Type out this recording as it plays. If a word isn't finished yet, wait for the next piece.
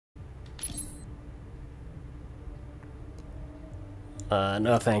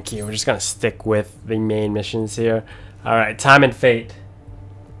No thank you. We're just gonna stick with the main missions here. Alright, Time and Fate.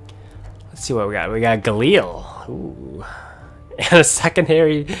 Let's see what we got. We got Galil. Ooh. And a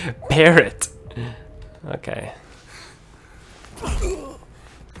secondary parrot. Okay.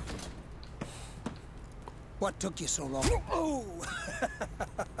 What took you so long? Oh!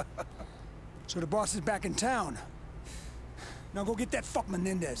 So the boss is back in town. Now go get that fuck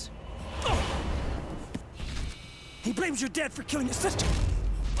Menendez. He blames your dad for killing his sister.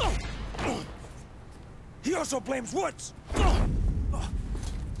 He also blames Woods.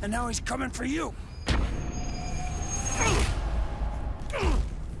 And now he's coming for you.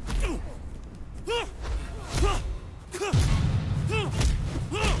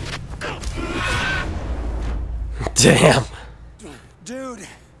 Damn. Dude.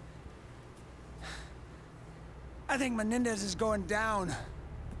 I think Menendez is going down.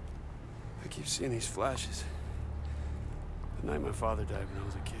 I keep seeing these flashes. The night my father died when I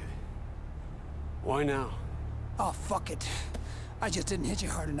was a kid. Why now? Oh, fuck it. I just didn't hit you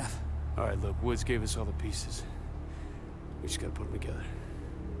hard enough. Alright, look, Woods gave us all the pieces. We just gotta put them together.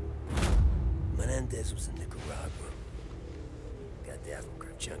 Menendez was in Nicaragua. Got that from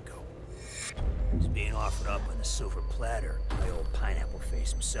Kravchenko. He's being offered up on a silver platter by old pineapple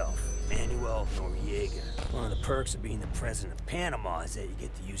face himself, Manuel Noriega. One of the perks of being the president of Panama is that you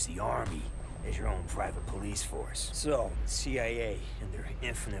get to use the army as your own private police force. So, the CIA, in their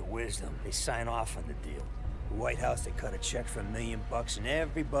infinite wisdom, they sign off on the deal. The White House, they cut a check for $1 million and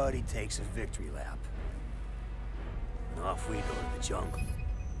everybody takes a victory lap. And off we go to the jungle.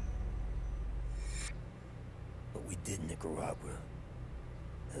 But we did Nicaragua.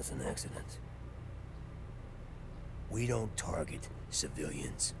 That's an accident. We don't target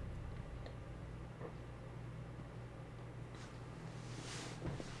civilians.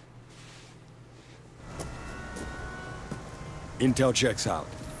 Intel checks out.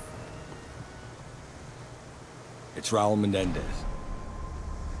 It's Raul Menendez.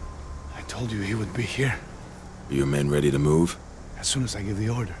 I told you he would be here. Are your men ready to move? As soon as I give the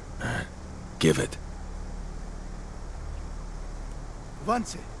order. Give it.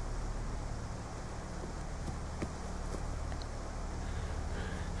 Avance.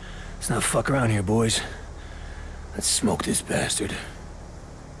 Let's not fuck around here, boys. Let's smoke this bastard.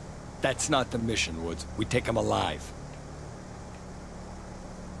 That's not the mission, Woods. We take him alive.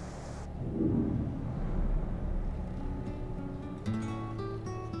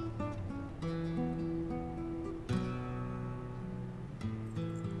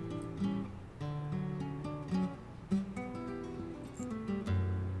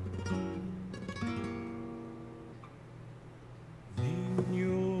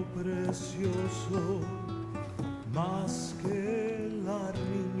 Precioso, más que el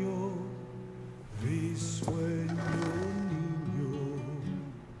niño, risueño niño,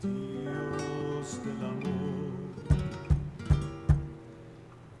 Dios del amor.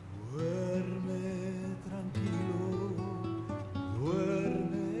 Duerme tranquilo,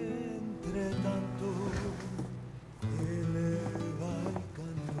 duerme entre tanto, eleva el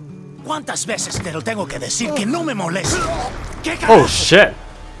canto. ¿Cuántas veces te lo tengo que decir que no me moleste? ¿Qué Oh shit.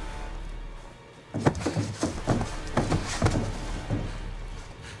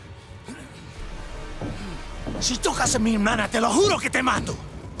 Si tocas a mi hermana, te lo juro que te mato.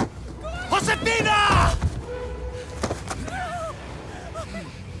 ¡Josefina!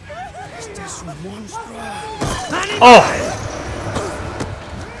 Este es un monstruo. Oh.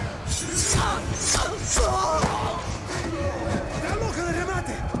 ¡La loja de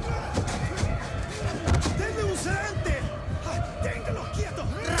remate! ¡Denme un sedante! ¡Ténganlo quieto!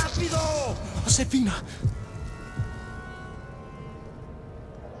 ¡Rápido! Josefina.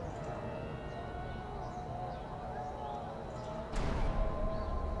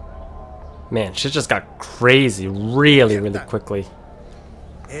 Man, shit just got crazy really quickly.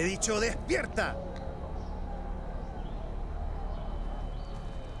 He dicho despierta.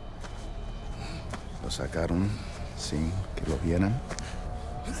 Lo sacaron sin que lo vieran.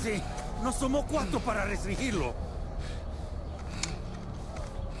 Sí, nos tomó 4 para restringirlo.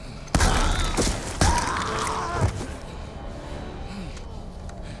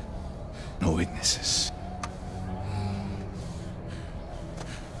 No witnesses.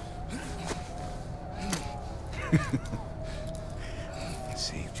 It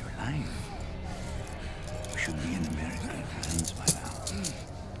saved your life. You should be in American hands by now.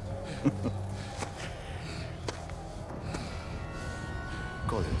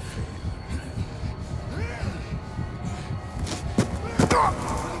 Go there,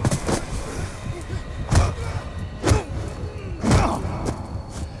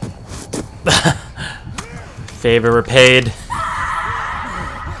 Favor repaid.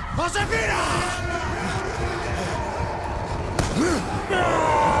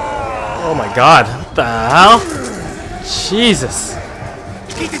 my god, what the hell? Jesus.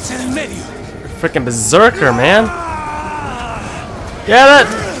 Quítense del medio. Freaking berserker, man. Get it?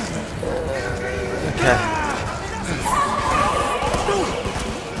 Okay.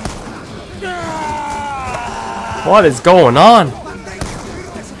 What is going on?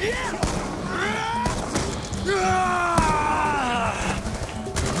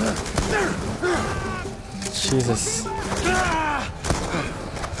 Jesus.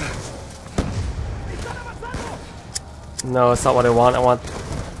 No, it's not what I want. I want...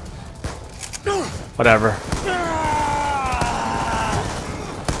 Whatever.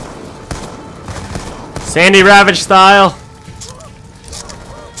 Sandy Ravage style.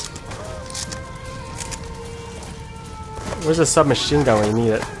 Where's the submachine gun when you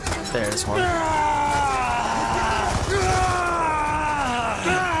need it? There's one.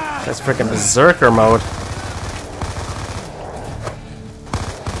 That's freaking berserker mode.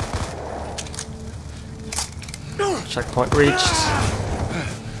 Checkpoint reached.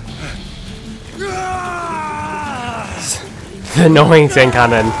 The annoying thing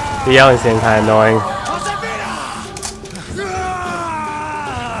kind of, the yelling thing kind of annoying.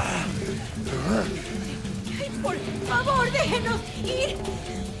 Por favor, déjenos ir.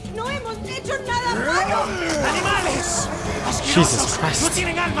 No hemos hecho nada malo. ¡Animales! Jesus Christ. ¡No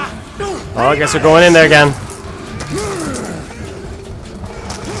tienen alma! Oh, I guess we're going in there again.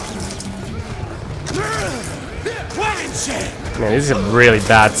 Man, these are really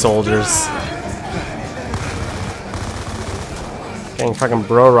bad soldiers. Getting fucking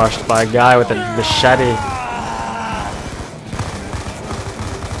bro rushed by a guy with a machete.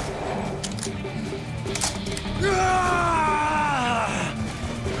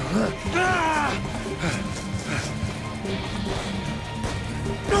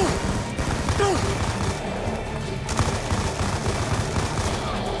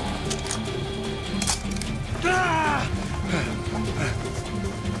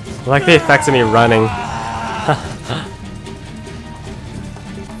 I like the effects of me running.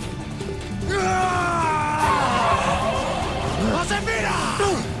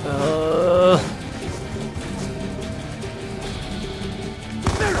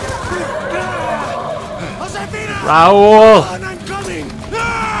 Raul!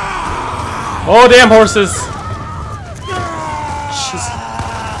 Oh, damn horses! Jeez.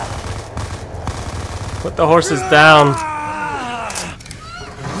 Put the horses down.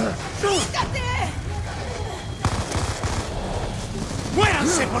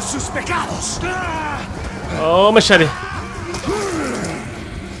 ¡Muéranse por sus pecados! Oh, machete.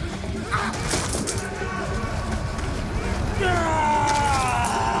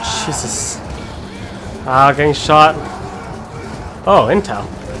 Jesus. Ah, getting shot. Oh, intel.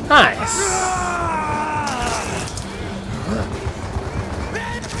 Nice.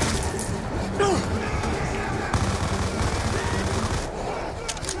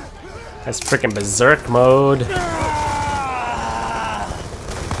 That's freaking berserk mode.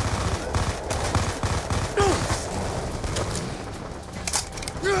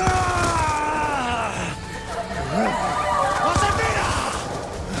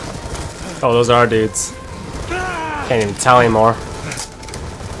 Oh, those are dudes. Can't even tell anymore.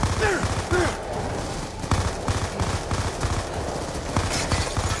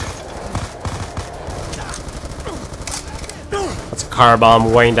 That's a car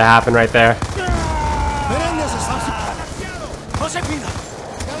bomb waiting to happen right there.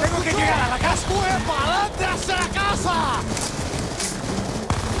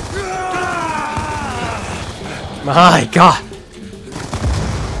 My God.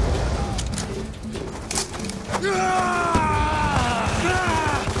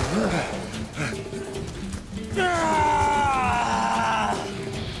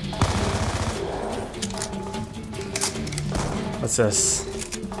 What's this?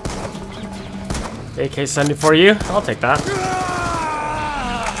 AK-70 for you? I'll take that.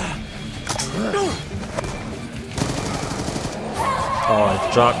 Oh,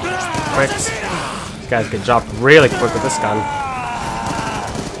 it dropped quick. These guys get dropped really quick with this gun.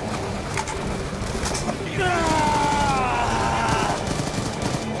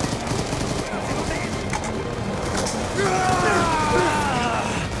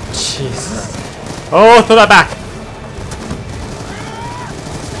 Jesus. Oh, throw that back.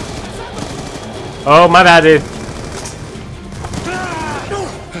 Oh, my bad, dude.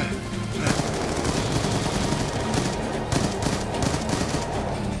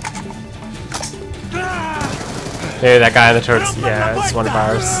 Hey, that guy in the turrets. Yeah, it's one of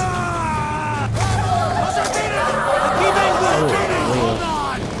ours.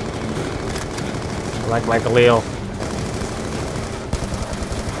 I like my Galil.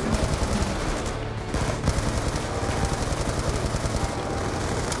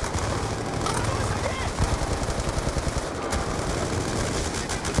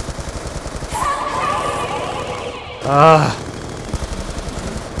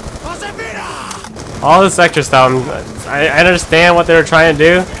 All this extra stuff, I understand what they were trying to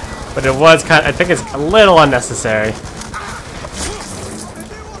do, but it was kind of, I think it's a little unnecessary.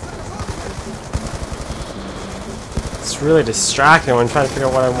 It's really distracting when I'm trying to figure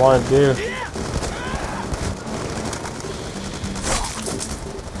out what I want to do.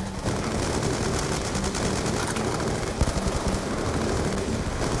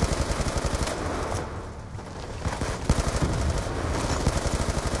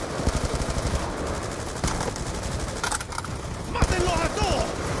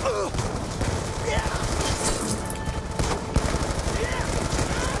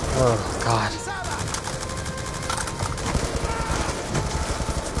 Oh, God.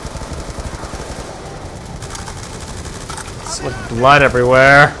 So much blood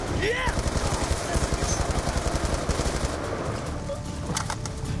everywhere.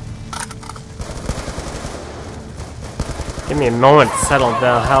 Give me a moment to settle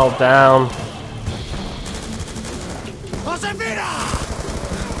the hell down.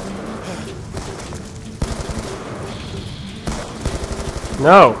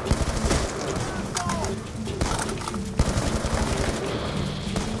 No.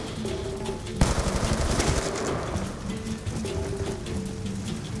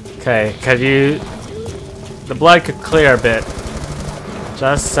 Okay, could you... The blood could clear a bit.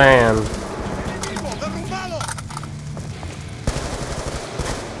 Just saying.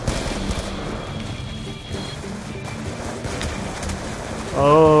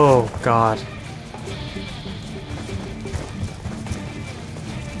 Oh, God.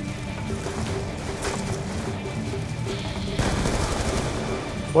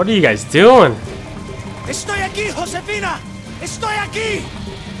 What are you guys doing? Estoy aquí, Josefina. Estoy aquí.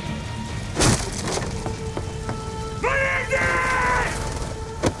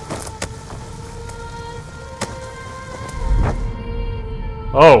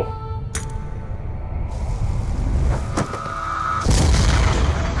 Oh.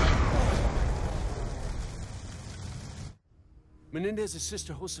 Menendez's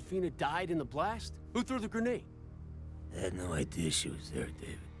sister Josefina died in the blast? Who threw the grenade? I had no idea she was there,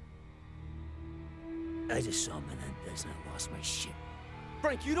 David. I just saw Menendez and I lost my shit.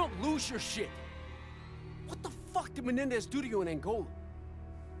 Frank, you don't lose your shit. What the fuck did Menendez do to you in Angola?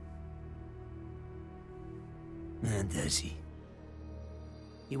 Menendez,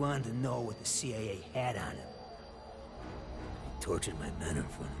 he wanted to know what the CIA had on him. He tortured my men in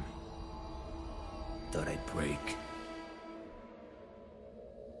front of me. Thought I'd break.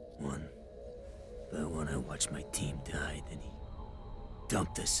 One by one, I watched my team die, then he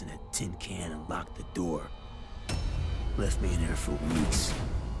dumped us in a tin can and locked the door. Left me in there for weeks.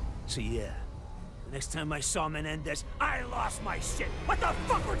 So yeah, the next time I saw Menendez, I lost my shit. What the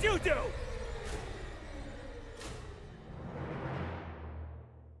fuck would you do?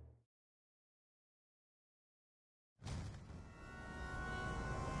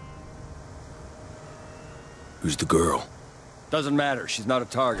 Who's the girl? Doesn't matter. She's not a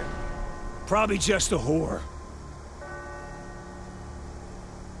target. Probably just a whore.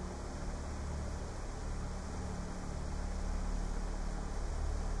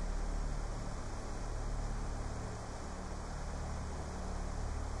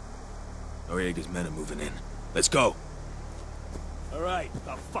 Noriega's men are moving in. Let's go. All right,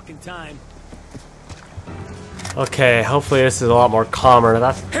 about fucking time. Okay, hopefully this is a lot more calmer.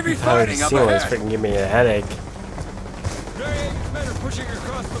 That's Heavy how the fighting up ceiling is ahead. freaking giving me a headache. Noriega's men are pushing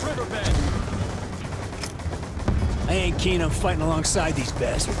across the riverbed. I ain't keen on fighting alongside these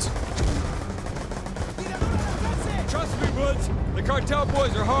bastards. Trust me, Woods. The cartel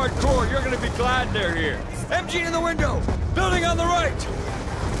boys are hardcore. You're gonna be glad they're here. MG in the window. Building on the right.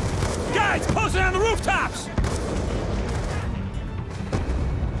 Guys, posted on the rooftops!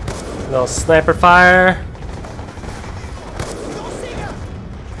 Little sniper fire.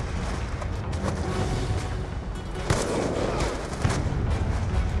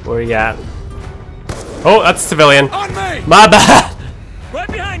 Where you at? Oh, that's a civilian. On me! My bad. Right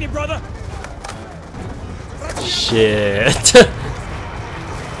behind you, brother! Shit.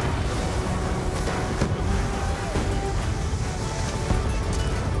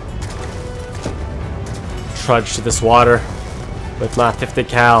 Trudge to this water with my 50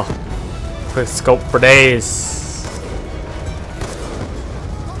 cal. Quick scope for days.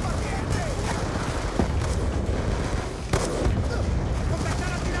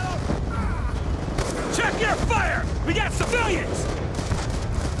 Check your fire! We got civilians!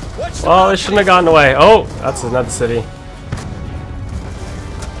 Well, they shouldn't have gotten away. Oh, that's another city.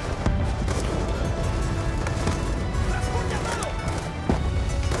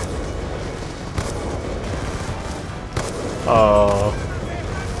 Oh.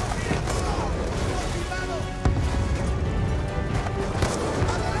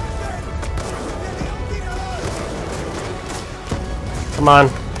 Come on.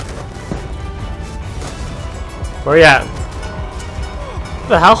 Where are you at? What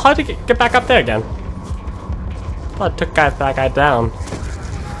the hell? How'd you get back up there again? I thought I took that guy down.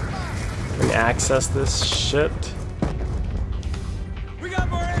 Can we access this shit? We got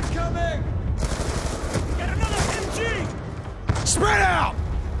more incoming! Get another MG! Spread out!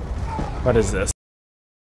 What is this?